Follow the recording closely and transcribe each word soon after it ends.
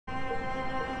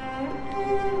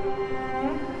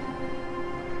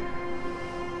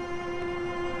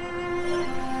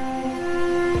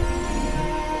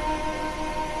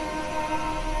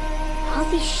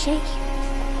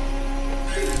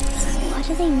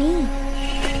they mean?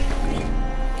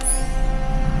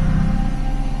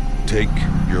 Take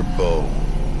your bow.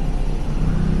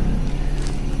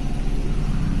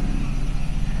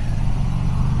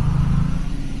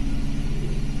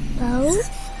 Bow?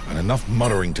 And enough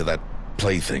muttering to that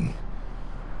plaything.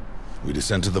 We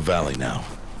descend to the valley now.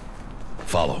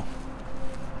 Follow.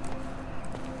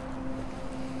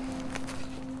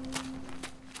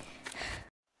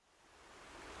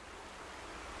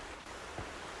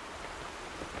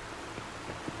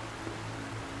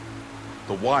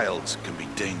 The wilds can be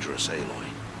dangerous, Aloy.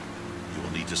 You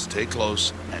will need to stay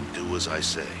close and do as I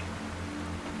say.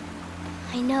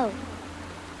 I know.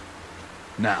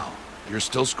 Now, you're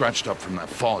still scratched up from that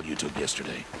fall you took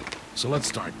yesterday. So let's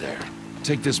start there.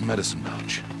 Take this medicine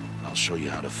pouch. I'll show you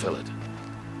how to fill it.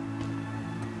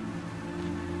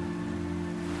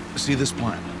 See this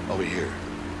plant over here?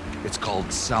 It's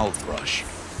called salvebrush.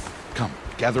 Come,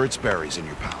 gather its berries in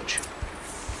your pouch.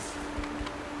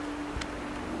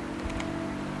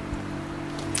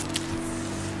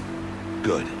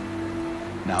 Good.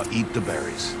 Now eat the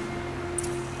berries.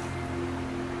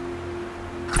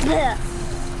 Blech.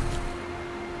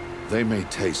 They may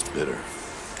taste bitter,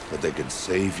 but they can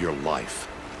save your life.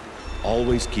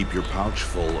 Always keep your pouch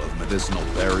full of medicinal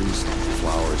berries,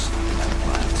 flowers, and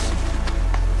plants.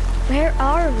 Where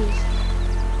are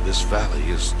we? This valley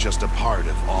is just a part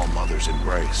of All Mother's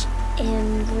embrace.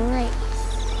 Embrace.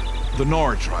 The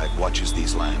Nora tribe watches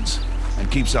these lands and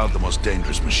keeps out the most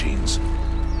dangerous machines.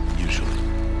 Usually.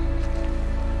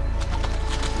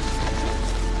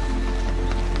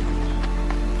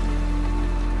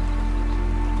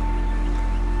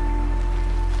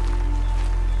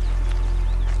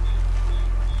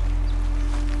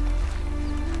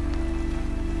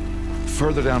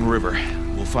 Further downriver,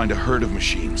 we'll find a herd of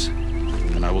machines,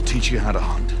 and I will teach you how to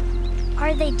hunt.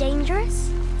 Are they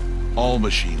dangerous? All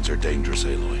machines are dangerous,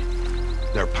 Aloy.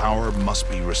 Their power must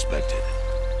be respected.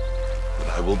 But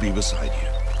I will be beside you.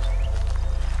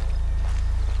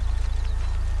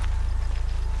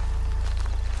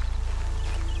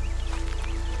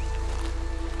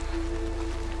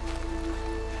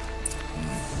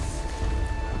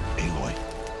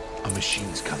 Aloy, a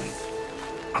machine's coming.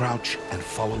 Crouch and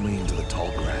follow me into the tall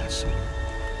grass.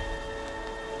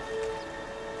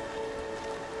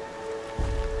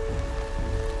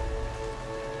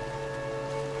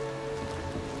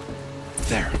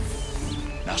 There.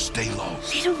 Now stay low.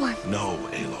 Little one. No,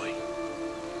 Aloy.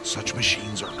 Such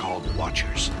machines are called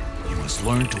Watchers. You must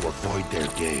learn to avoid their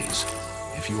gaze.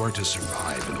 If you are to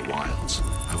survive in the wilds,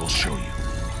 I will show you.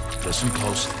 Listen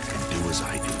close and do as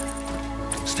I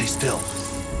do. Stay still.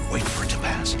 Wait for it to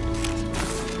pass.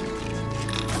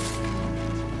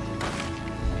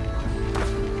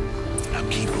 Now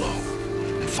keep low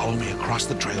and follow me across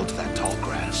the trail to that tall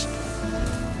grass.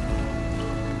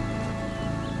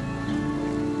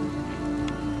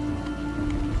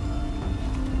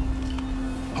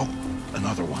 Oh,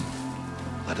 another one.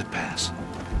 Let it pass.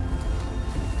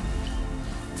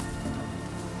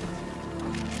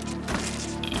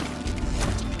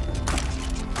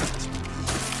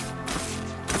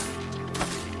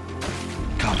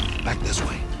 Come, back this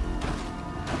way.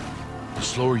 The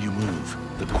slower you move,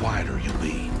 the quieter you'll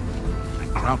be.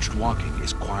 And crouched walking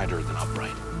is quieter than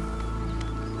upright.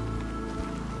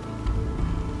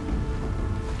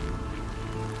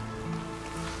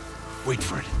 Wait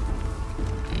for it.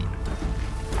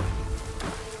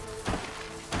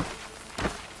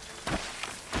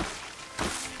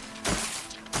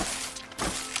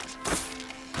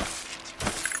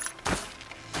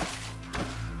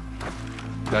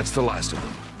 That's the last of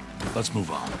them. Let's move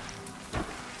on.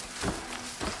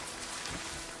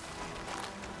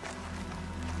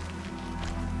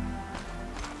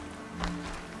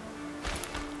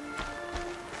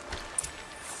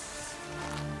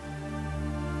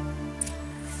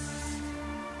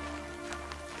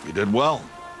 You did well.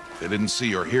 They didn't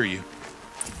see or hear you.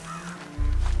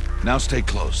 Now stay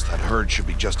close. That herd should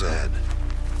be just ahead.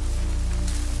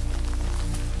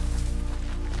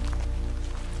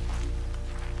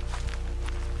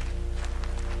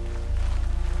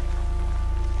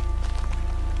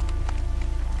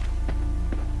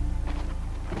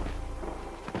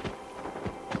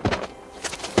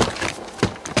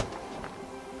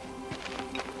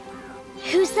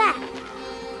 Who's that?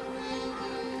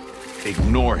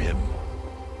 Ignore him.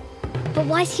 But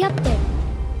why's he up there?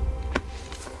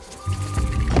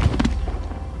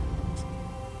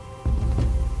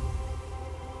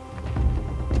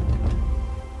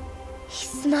 He's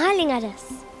smiling at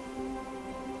us.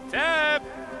 Teb!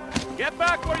 Get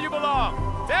back where you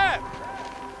belong! Teb!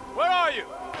 Where are you?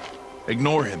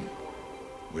 Ignore him.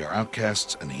 We are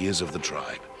outcasts, and he is of the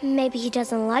tribe. Maybe he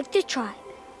doesn't like the tribe.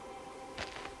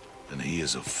 Then he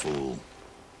is a fool.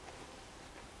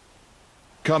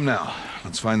 Come now,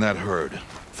 let's find that herd.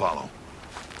 Follow.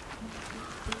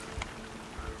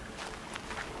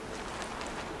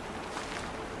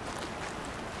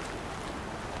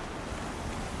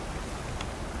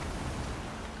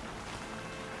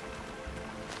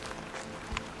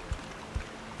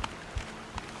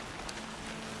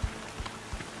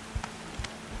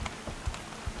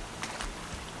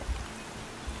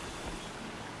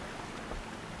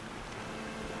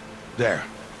 There.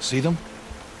 See them?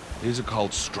 These are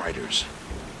called striders.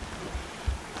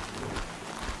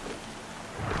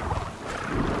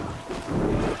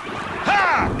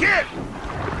 Ha! Get!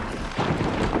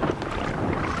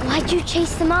 Why'd you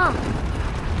chase them off?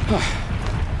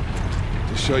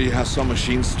 To show you how some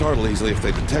machines startle easily if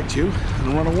they detect you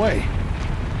and run away.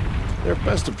 They're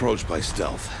best approached by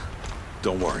stealth.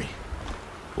 Don't worry.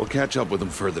 We'll catch up with them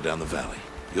further down the valley.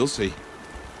 You'll see.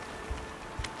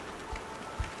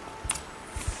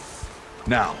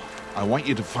 Now, I want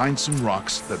you to find some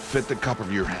rocks that fit the cup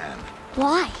of your hand.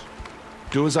 Why?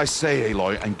 Do as I say,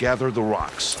 Aloy, and gather the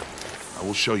rocks. I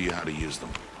will show you how to use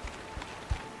them.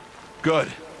 Good.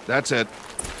 That's it.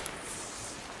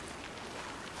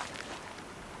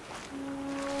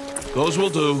 Those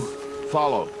will do.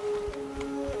 Follow.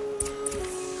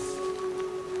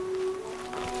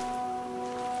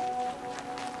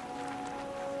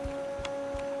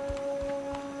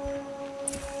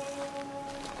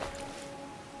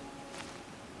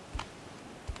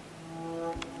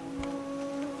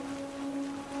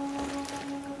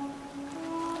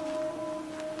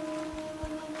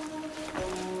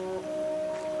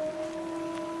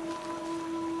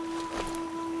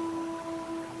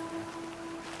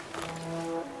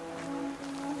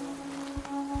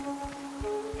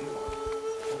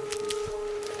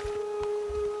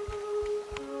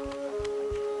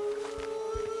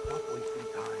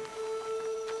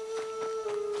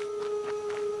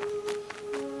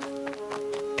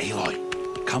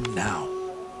 Aloy, come now.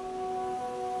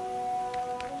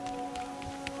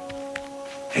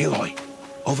 Aloy,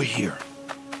 over here.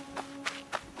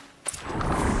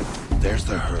 There's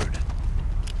the herd.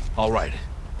 All right,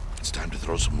 it's time to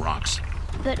throw some rocks.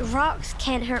 But rocks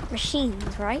can't hurt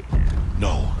machines, right?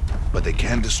 No, but they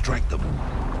can distract them.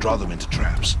 Draw them into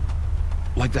traps.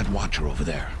 Like that watcher over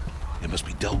there. It must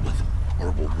be dealt with, or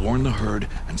it will warn the herd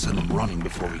and send them running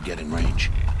before we get in range.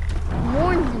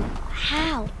 Warn them.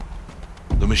 How?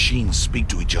 The machines speak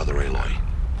to each other, Aloy.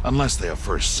 Unless they are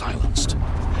first silenced.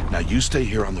 Now you stay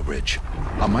here on the ridge.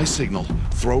 On my signal,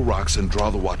 throw rocks and draw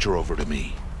the watcher over to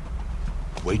me.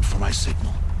 Wait for my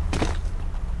signal.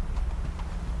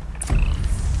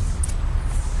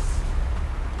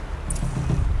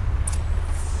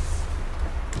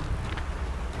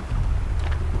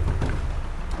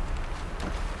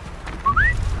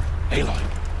 Aloy,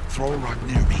 throw a rock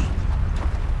near me.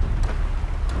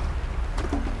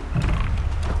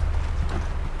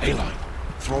 Aloy,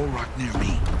 throw a rock near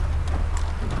me.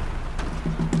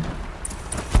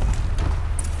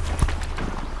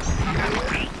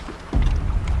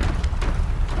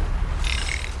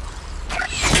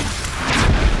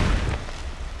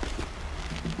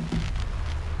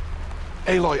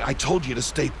 Aloy, I told you to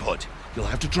stay put. You'll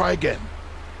have to try again.